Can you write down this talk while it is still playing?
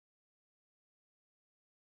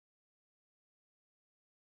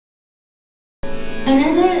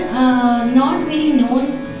Another not very known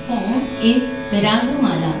form is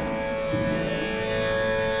Ragamala.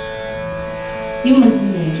 You must be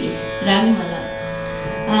knowing it, Ragamala.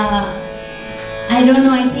 I don't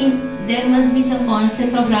know, I think there must be some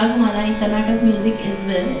concept of Ragamala in Carnatic music as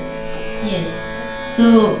well. Yes.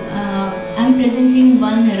 So, I'm presenting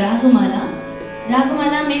one Ragamala.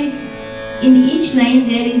 Ragamala means in each line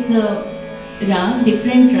there is a rag,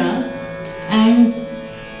 different rag, and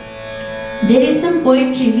there is some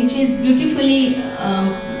poetry which is beautifully,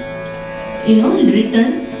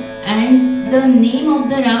 written, and the name of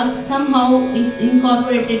the rag somehow is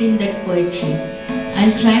incorporated in that poetry.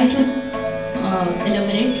 I'll try to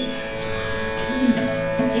elaborate.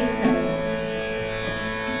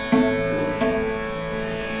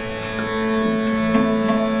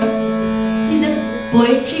 See, the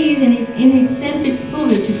poetry is in itself, it's so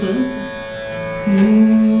beautiful.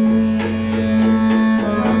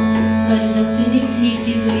 Sorry, the phoenix heat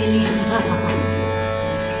is really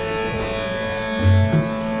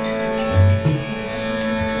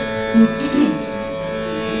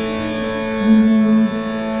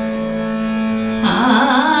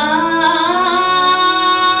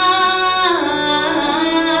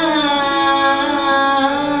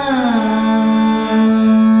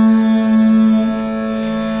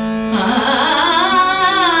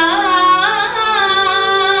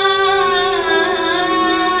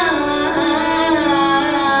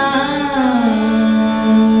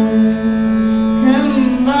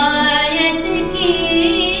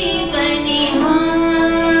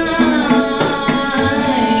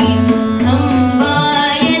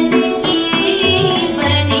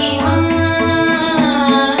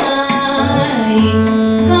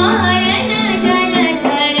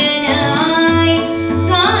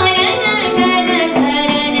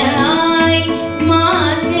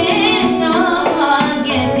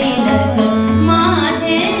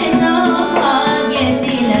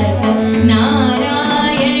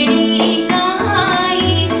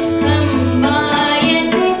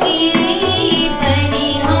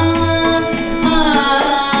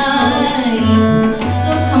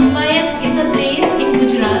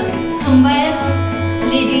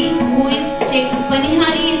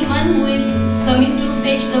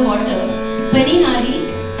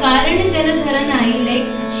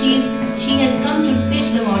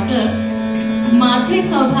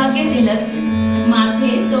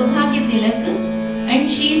and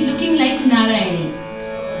she is looking like Narayani.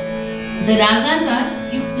 The ragas are,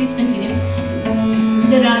 you please continue.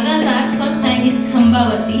 The ragas are, first line is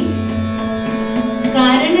Khambavati,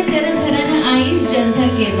 Karan Charadharan I is Jaldhar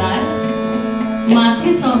Kedar,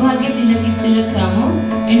 Mathe Saubhagya Tilak is Tilak Ramo,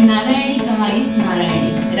 and Narayani Kaha is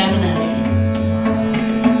Narayani, Raga Narayani.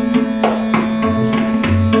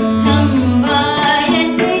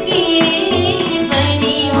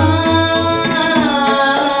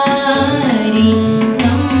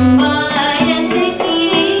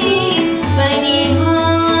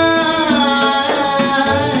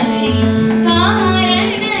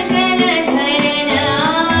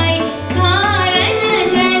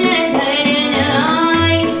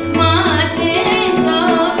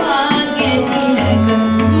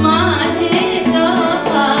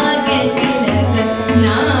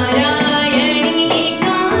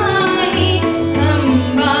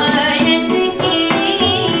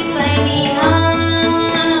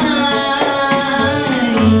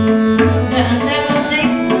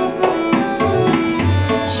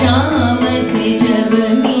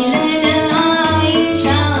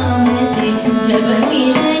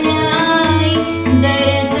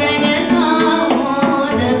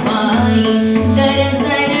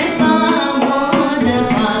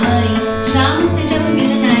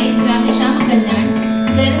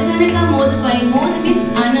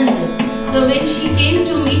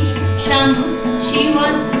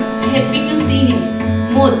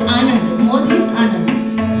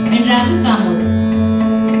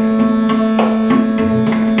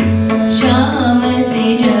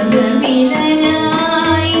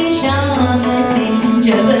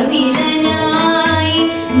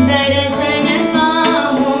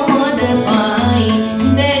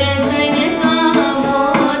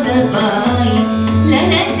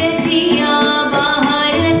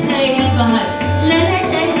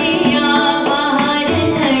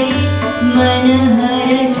 मन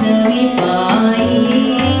हर छवि पाई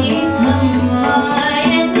हम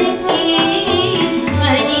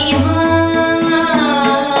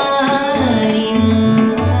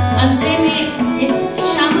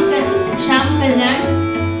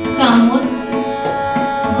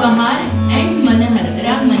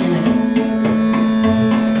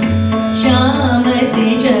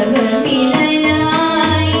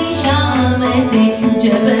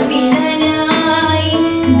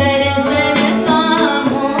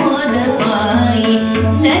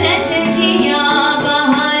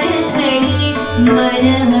मन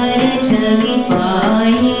हर छवि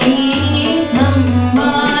पाई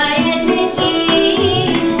खंबायन की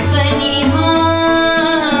बनिहारी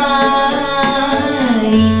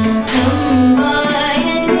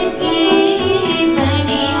खंबायन की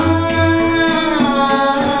बनिहारी.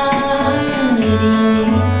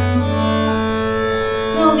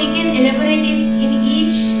 So we can elaborate it in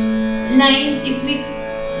each line. If we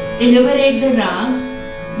elaborate the rag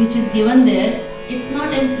which is given there, it's not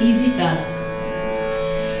an easy task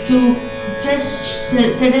to just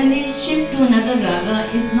suddenly shift to another raga.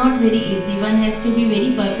 Is not very easy. One has to be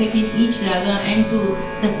very perfect in each raga, and to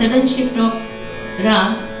the sudden shift of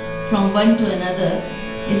rag from one to another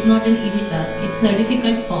is not an easy task. It's a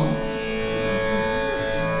difficult form.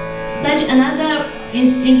 Such another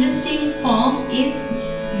interesting form is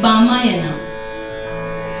Bamayana.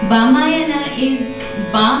 Bamayana is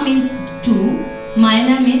Ba means two,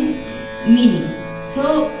 Mayana means meaning. So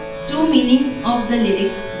two meanings of the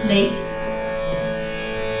lyrics, like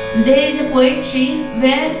there is a poetry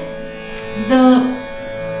where the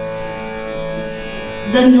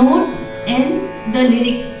notes and the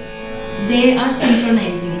lyrics, they are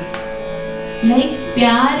synchronizing. Like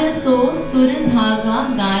प्यार सो सुर धागा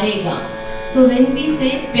गारेगा. So when we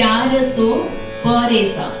say प्यार सो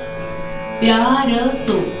परेसा, प्यार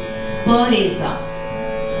सो परेसा,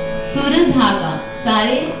 सुर धागा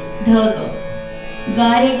सारे धग,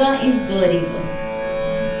 गारेगा is गरेगा.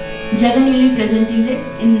 Jagan will be presenting it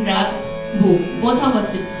in rag bhu. Both of us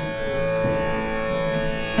will sing.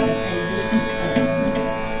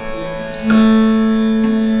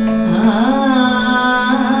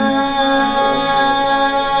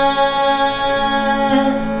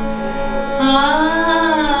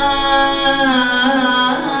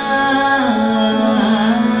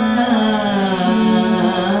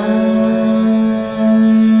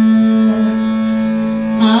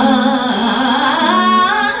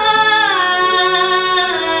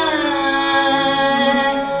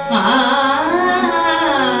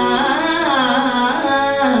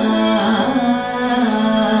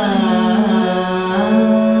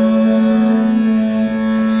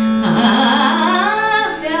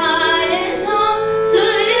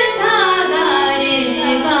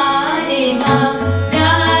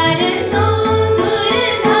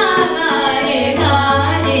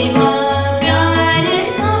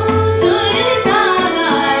 So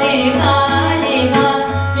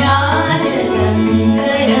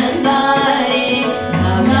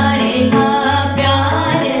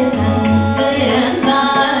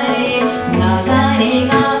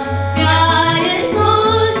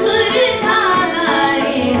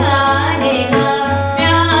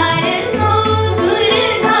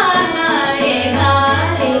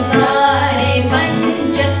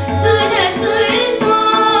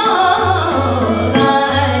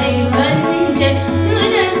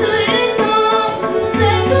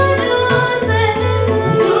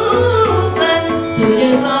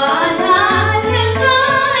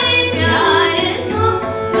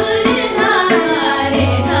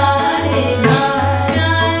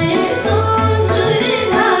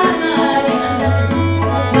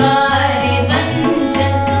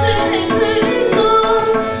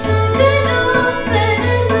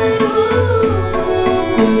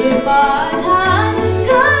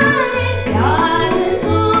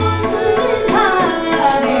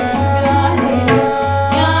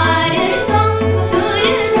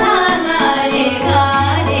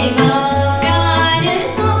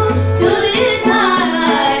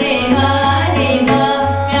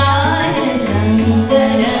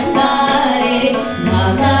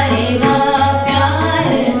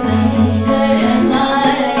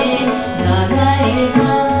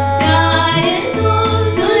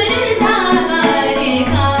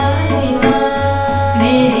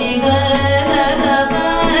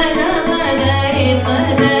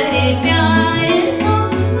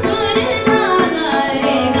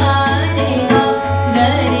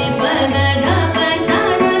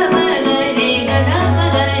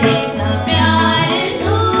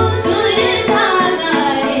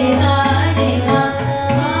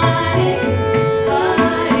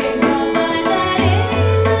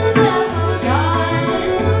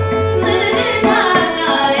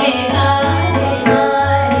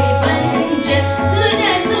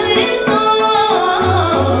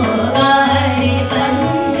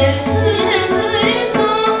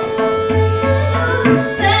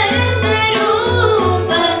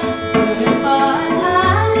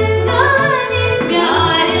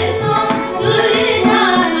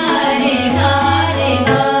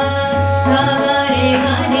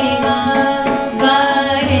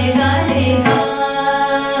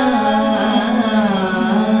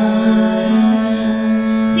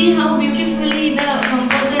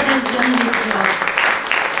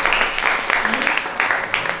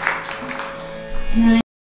Now